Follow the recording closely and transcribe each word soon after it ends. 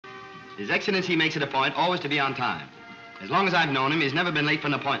His Excellency makes it a point always to be on time. As long as I've known him, he's never been late for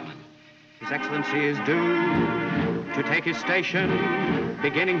an appointment. His Excellency is due to take his station,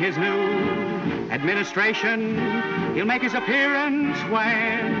 beginning his new administration. He'll make his appearance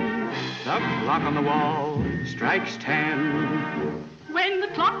when the clock on the wall strikes 10. When the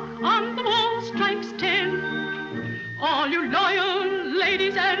clock on the wall strikes 10, all you loyal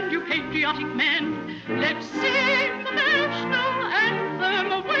ladies and you patriotic men, let's sing the national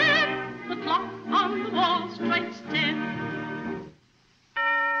anthem when the clock on the wall strikes 10.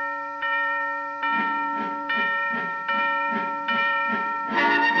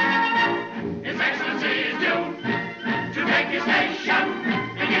 His Excellency is due to take his station,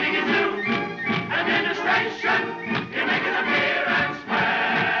 beginning his new administration. He'll make his appearance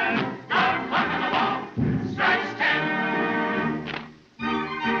when the clock on the wall strikes 10.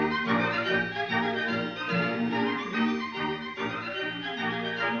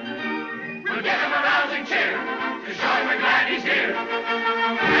 We'll give him a rousing cheer to show him we're glad he's here.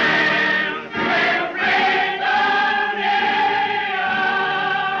 We'll ring the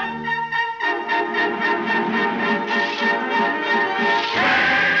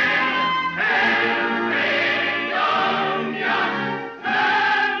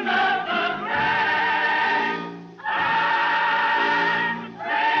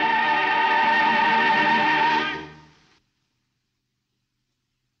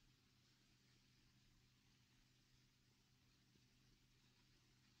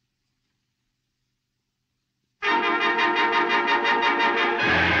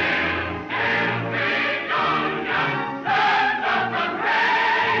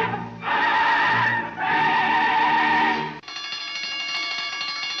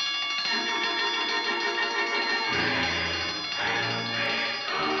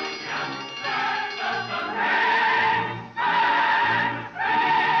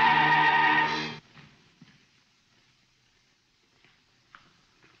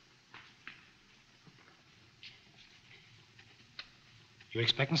You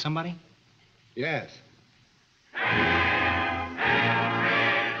expecting somebody? Yes.